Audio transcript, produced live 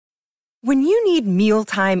When you need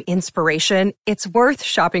mealtime inspiration, it's worth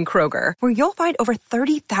shopping Kroger, where you'll find over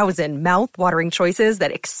 30,000 mouth-watering choices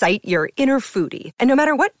that excite your inner foodie. And no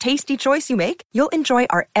matter what tasty choice you make, you'll enjoy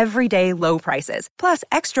our everyday low prices, plus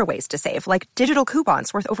extra ways to save, like digital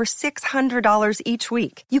coupons worth over $600 each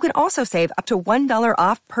week. You can also save up to $1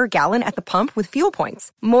 off per gallon at the pump with fuel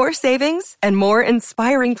points. More savings and more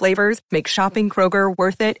inspiring flavors make shopping Kroger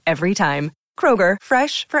worth it every time. Kroger,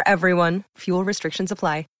 fresh for everyone. Fuel restrictions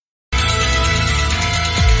apply.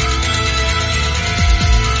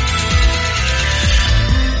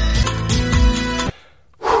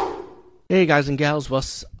 Hey guys and gals,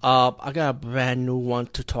 what's up? I got a brand new one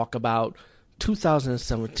to talk about,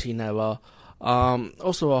 2017 era.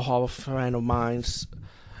 Also a horror friend of mine's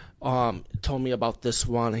told me about this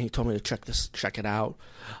one, and he told me to check it out.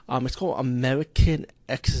 It's called American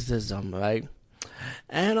Exorcism, right?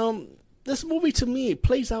 And this movie to me, it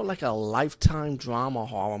plays out like a Lifetime drama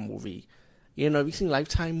horror movie. You know, have you seen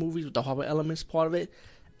Lifetime movies with the horror elements part of it?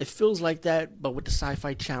 It feels like that, but with the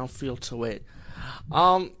Sci-Fi Channel feel to it.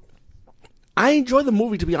 I enjoy the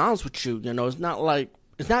movie, to be honest with you. You know, it's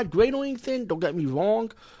not great or anything, don't get me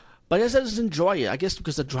wrong, but I just enjoy it. I guess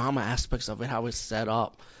because the drama aspects of it, how it's set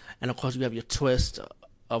up. And of course, you have your twist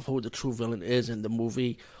of who the true villain is in the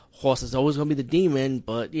movie. Of course, it's always going to be the demon,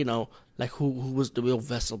 but, you know, like who was the real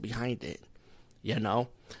vessel behind it, you know?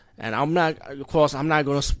 And I'm not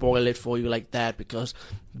going to spoil it for you like that, because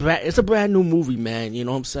it's a brand new movie, man, you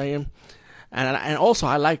know what I'm saying? And also,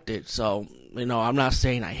 I liked it, so, you know, I'm not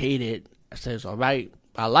saying I hate it. I say it's alright.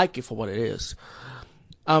 I like it for what it is.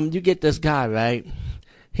 You get this guy, right?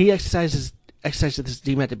 He exercises this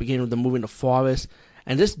demon at the beginning of the movie in the forest,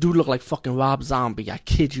 and this dude looked like fucking Rob Zombie. I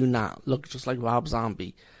kid you not. Looked just like Rob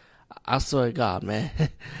Zombie. I swear to God, man.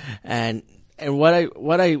 and what I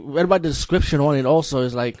read about the description on it also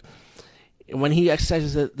is like, when he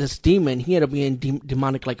exercises this demon, he ended up getting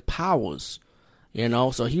demonic like powers. You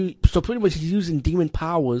know, so pretty much he's using demon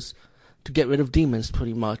powers to get rid of demons,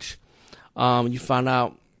 pretty much. You find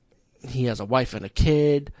out he has a wife and a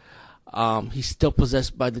kid. He's still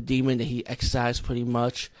possessed by the demon that he exorcised, pretty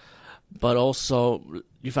much. But also,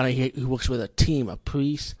 you find out he works with a team, a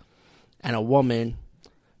priest and a woman,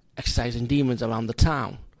 exorcising demons around the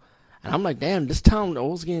town. And I'm like, damn, this town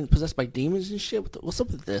always getting possessed by demons and shit? What's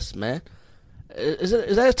up with this, man? Is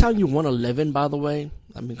that a town you want to live in, by the way?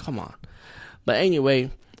 I mean, come on. But anyway,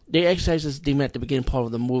 they exercised this demon at the beginning part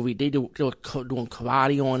of the movie. They were doing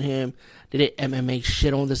karate on him. They did MMA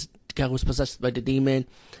shit on this guy who was possessed by the demon.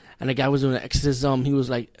 And the guy was doing an exorcism. He was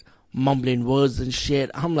like mumbling words and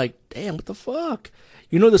shit. I'm like, damn, what the fuck?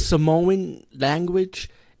 You know the Samoan language?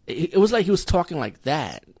 It was like he was talking like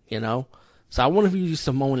that, you know? So I wonder if he used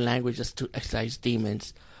Samoan language just to exorcise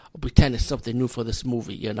demons or pretend it's something new for this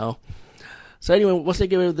movie, you know? So anyway, once they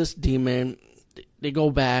get rid of this demon, they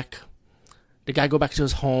go back. The guy go back to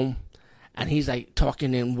his home, and he's like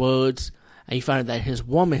talking in words, and you find out that his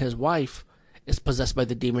wife, is possessed by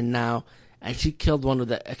the demon now, and she killed one of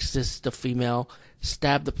the exorcists, the female,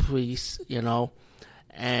 stabbed the priest, you know,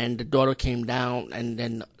 and the daughter came down, and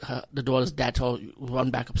then the daughter's dad told her to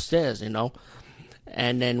run back upstairs, you know,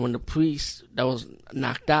 and then when the priest that was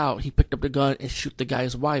knocked out, he picked up the gun and shoot the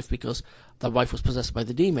guy's wife because the wife was possessed by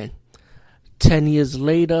the demon. 10 years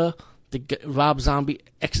later, the Rob Zombie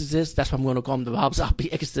exorcist, that's why I'm going to call him the Rob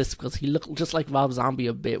Zombie exorcist, because he looked just like Rob Zombie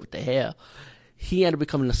a bit with the hair. He ended up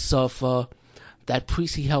becoming a surfer. That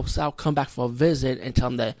priest he helps out come back for a visit and tell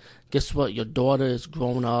him that, guess what, your daughter is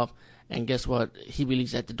grown up, and guess what, he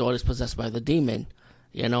believes that the daughter is possessed by the demon,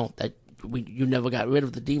 you know, that you never got rid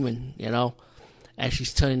of the demon, you know, and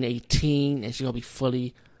she's turning 18, and she's going to be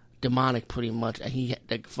fully demonic pretty much, and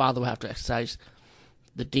the father will have to exorcise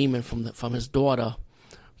the demon from his daughter.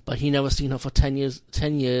 But he never seen her for 10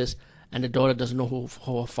 years, and the daughter doesn't know who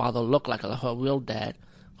her father looked like, or her real dad,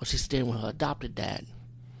 because she's staying with her adopted dad.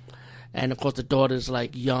 And of course, the daughter's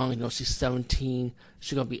like young, you know, she's 17,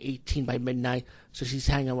 she's gonna be 18 by midnight, so she's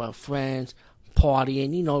hanging with her friends,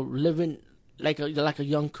 partying, you know, living like a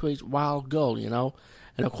young, crazy, wild girl, you know.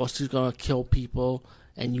 And of course, she's gonna kill people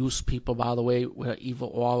and use people, by the way, with her evil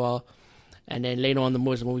aura. And then later on, the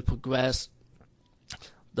movie progresses,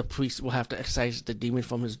 the priest will have to exorcise the demon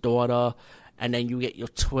from his daughter, and then you get your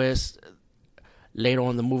twist later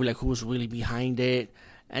on in the movie, like who's really behind it.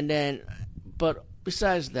 And then, but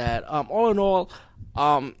besides that, all in all,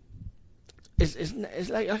 it's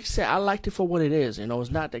like I said, I liked it for what it is. You know,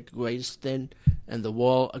 it's not the greatest thing in the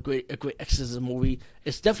world, a great exorcism movie.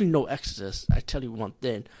 It's definitely no Exorcist. I tell you one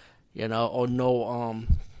thing, you know, or no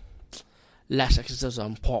Last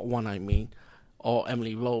Exorcism Part 1. I mean. Or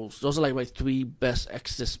Emily Rose. Those are like my three best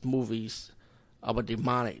Exorcist movies about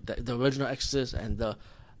demonic, the original Exorcist and the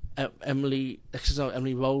Exorcist of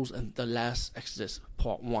Emily Rose and the last Exorcist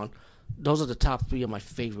Part 1. Those are the top 3 of my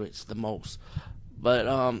favorites the most. But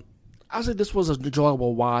I say this was an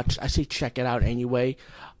enjoyable watch. I say check it out anyway.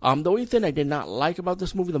 The only thing I did not like about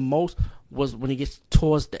this movie the most was when it gets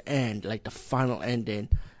towards the end, like the final ending,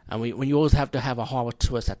 and when you always have to have a horror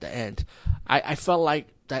twist at the end. I felt like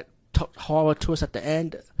that horror twist at the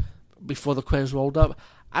end before the credits rolled up,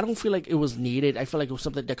 I don't feel like it was needed. I feel like it was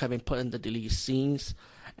something that could have been put in the deleted scenes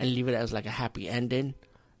and leave it as like a happy ending,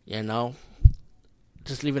 you know?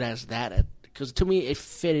 Just leave it as that, because to me it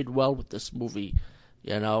fitted well with this movie,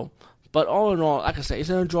 you know? But all in all, like I said, it's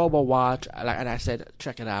an enjoyable watch, and I said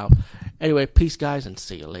check it out. Anyway, peace guys, and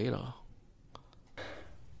see you later.